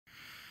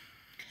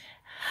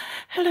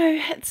Hello,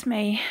 it's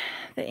me,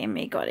 the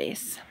M.E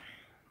Goddess.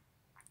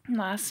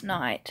 Last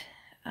night,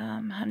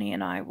 Honey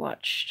and I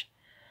watched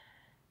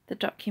the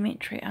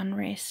documentary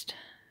Unrest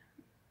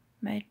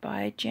made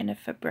by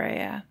Jennifer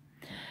Breyer,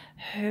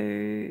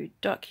 who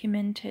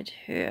documented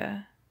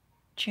her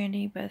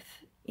journey with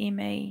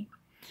M.E.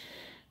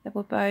 They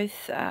were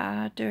both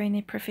doing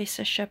their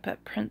professorship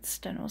at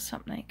Princeton or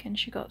something, and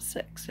she got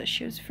sick, so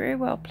she was very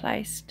well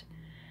placed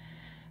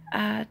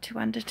to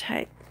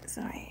undertake.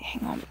 Sorry,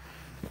 hang on.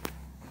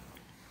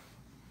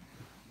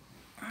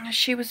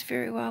 She was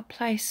very well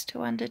placed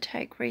to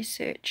undertake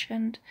research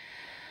and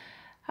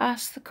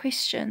ask the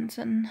questions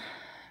and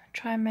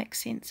try and make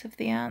sense of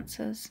the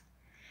answers.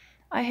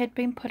 I had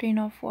been putting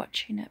off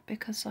watching it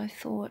because I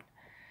thought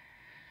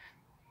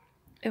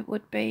it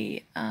would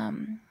be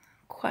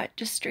quite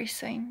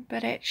distressing,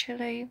 but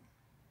actually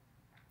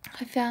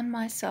I found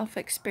myself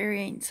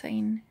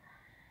experiencing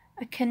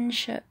a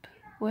kinship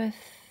with,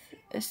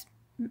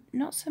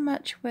 not so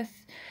much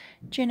with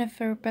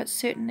Jennifer, but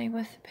certainly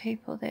with the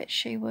people that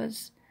she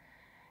was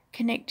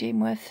connecting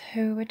with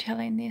who were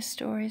telling their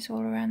stories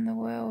all around the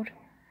world.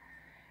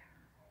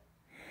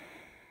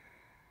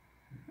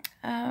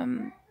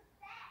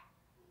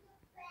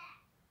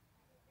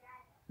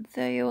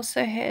 They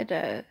also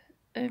had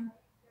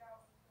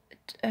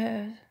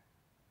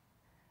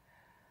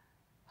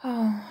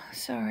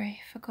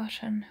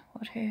forgotten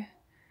what her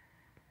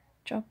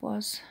job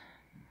was.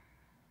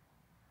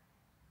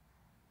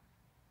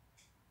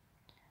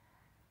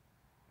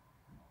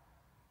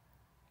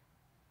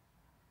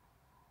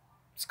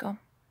 It's gone.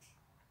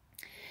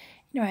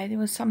 Anyway, there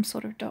was some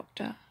sort of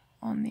doctor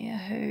on there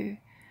who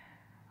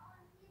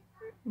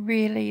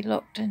really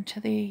looked into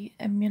the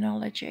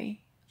immunology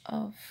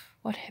of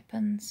what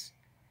happens.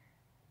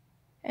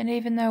 And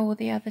even though all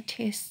the other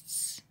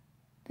tests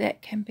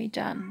that can be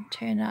done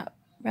turn up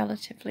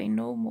relatively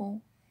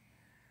normal,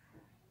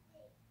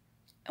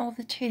 all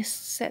the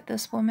tests that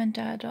this woman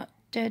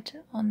did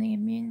on the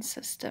immune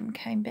system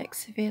came back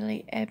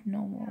severely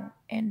abnormal.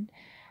 And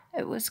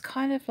it was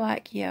kind of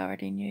like, yeah, I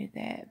already knew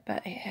that,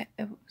 but it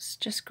was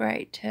just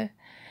great to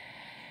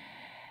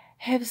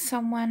have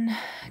someone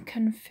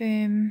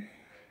confirm.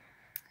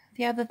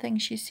 The other thing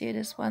she said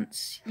is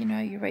once,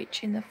 you're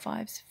reaching the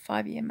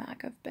five-year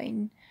mark of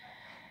being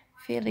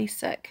fairly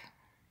sick,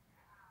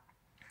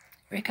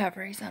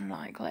 recovery is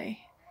unlikely,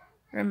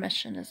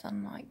 remission is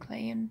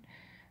unlikely, and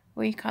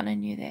we kind of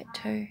knew that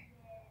too.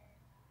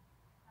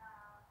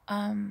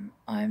 I'm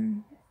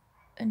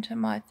into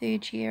my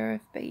 3rd year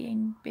of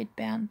being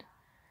bedbound,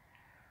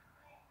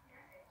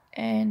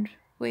 and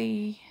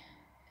we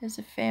as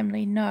a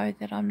family know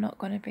that I'm not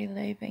going to be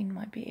leaving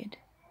my bed.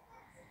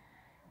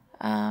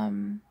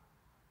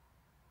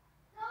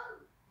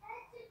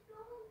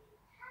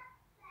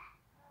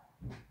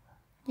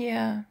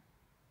 Yeah.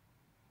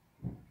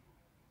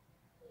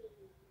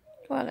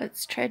 Well,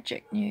 it's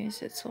tragic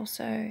news. It's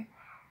also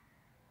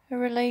a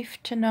relief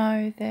to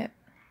know that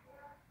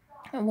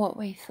what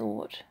we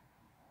thought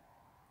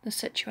the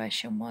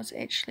situation was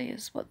actually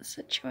is what the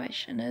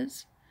situation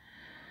is.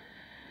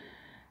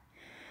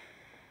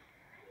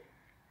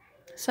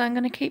 So I'm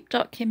going to keep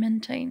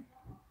documenting.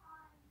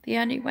 The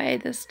only way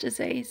this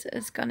disease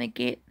is going to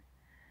get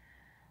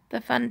the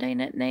funding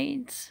it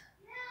needs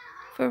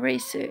for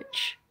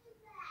research,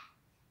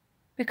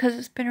 because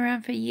it's been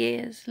around for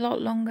years, a lot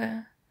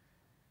longer,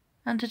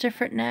 under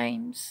different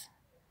names.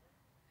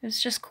 It was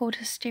just called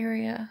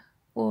hysteria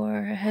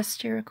or a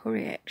hysterical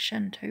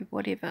reaction to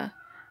whatever,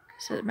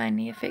 because it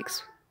mainly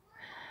affects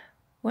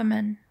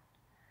women.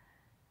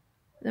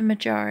 The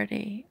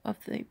majority of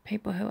the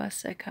people who are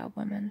sick are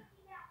women.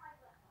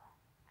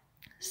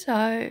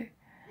 So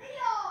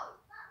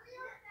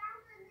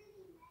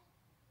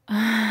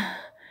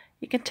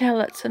you can tell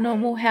it's a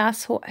normal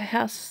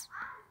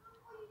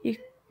You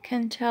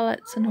can tell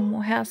it's a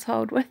normal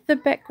household with the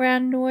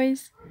background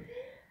noise.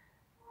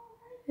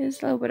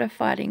 There's a little bit of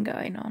fighting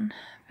going on,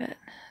 but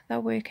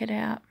they'll work it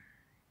out.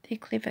 They're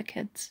clever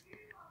kids.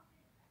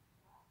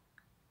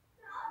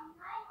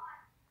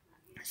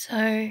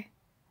 So,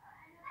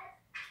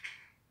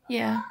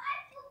 yeah,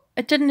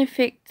 it didn't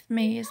affect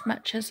me as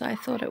much as I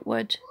thought it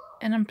would,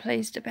 and I'm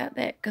pleased about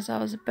that because I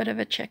was a bit of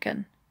a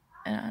chicken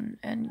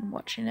and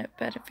watching it.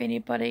 But if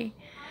anybody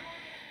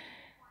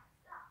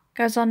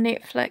goes on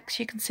Netflix,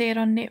 you can see it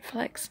on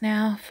Netflix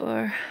now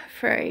for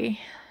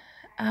free.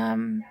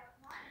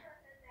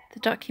 The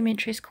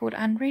documentary is called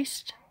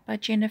Unrest by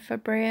Jennifer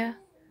Breyer,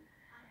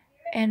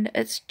 and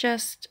it's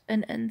just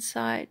an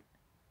insight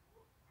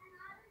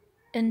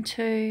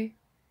into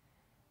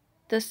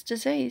this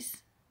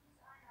disease.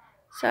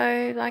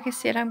 So, like I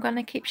said, I'm going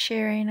to keep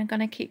sharing, I'm going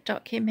to keep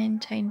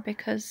documenting,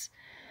 because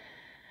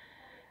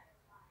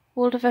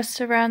all of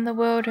us around the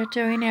world are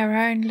doing our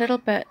own little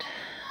bit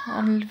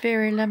on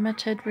very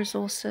limited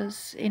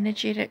resources,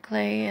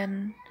 energetically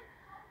and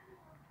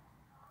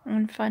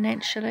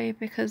financially,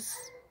 because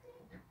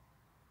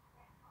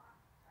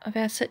of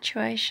our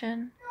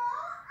situation.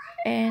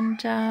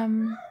 And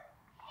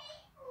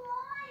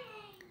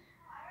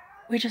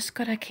we just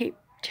got to keep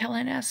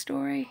telling our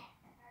story.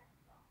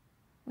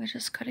 We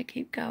just got to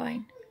keep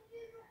going.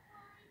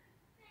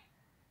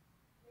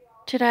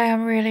 Today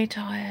I'm really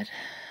tired.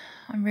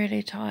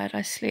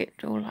 I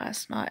slept all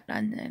last night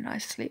and then I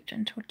slept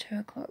until 2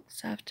 o'clock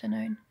this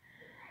afternoon.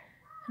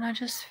 And I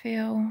just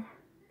feel,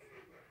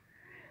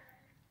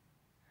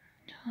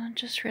 I'm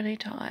just really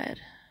tired.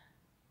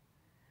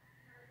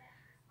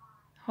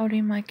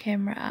 Holding my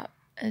camera up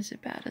is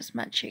about as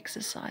much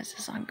exercise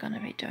as I'm going to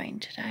be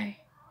doing today.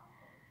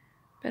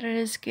 But it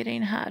is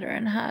getting harder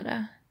and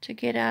harder to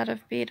get out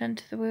of bed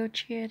into the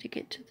wheelchair to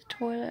get to the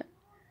toilet.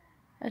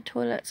 The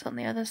toilet's on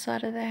the other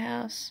side of the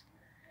house.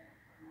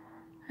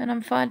 And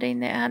I'm finding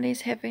that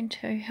Honey's having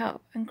to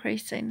help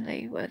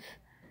increasingly with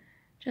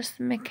just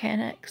the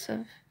mechanics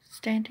of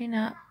standing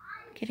up,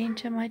 getting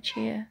to my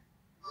chair.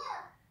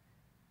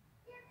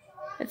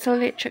 It's an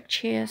electric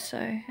chair, so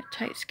it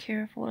takes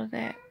care of all of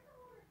that.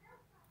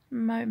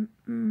 Mo,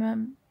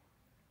 mo,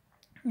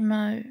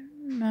 mo,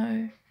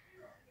 mo,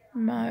 mo,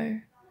 mo.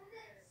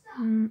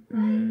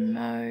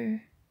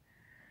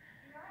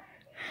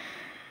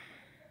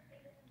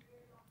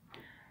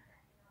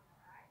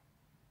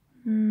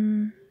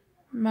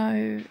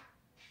 Movement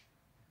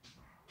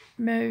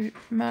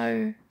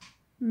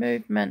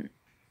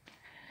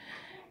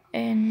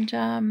and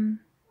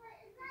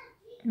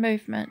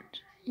movement,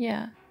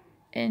 yeah,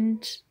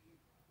 and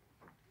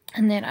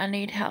then I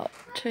need help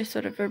to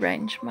sort of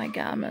arrange my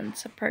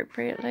garments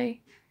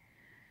appropriately,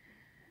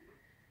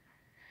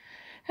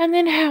 and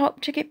then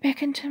help to get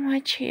back into my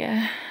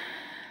chair,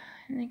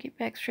 and then get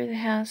back through the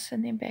house,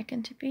 and then back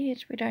into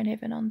bed. We don't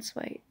have an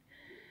ensuite.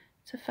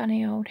 It's a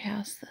funny old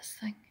house, this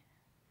thing.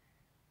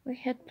 We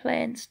had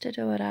plans to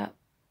do it up.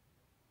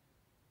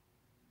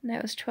 And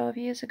that was 12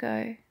 years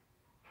ago.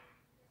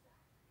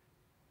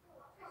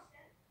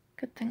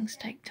 Good things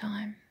take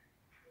time.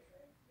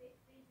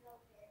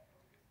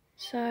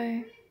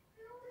 So,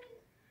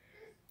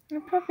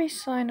 I'll probably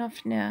sign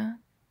off now,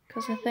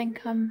 because I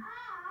think I'm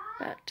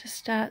about to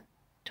start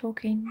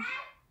talking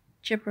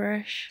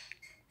gibberish.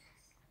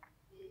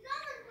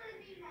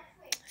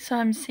 So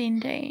I'm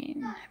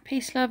sending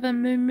peace, love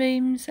and moon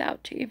beams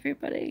out to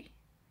everybody.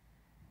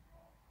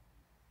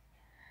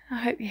 I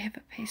hope you have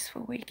a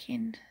peaceful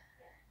weekend.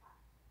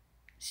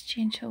 As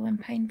gentle and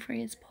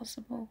pain-free as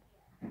possible.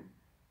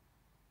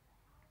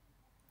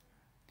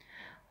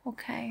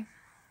 Okay.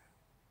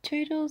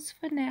 Toodles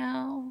for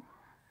now.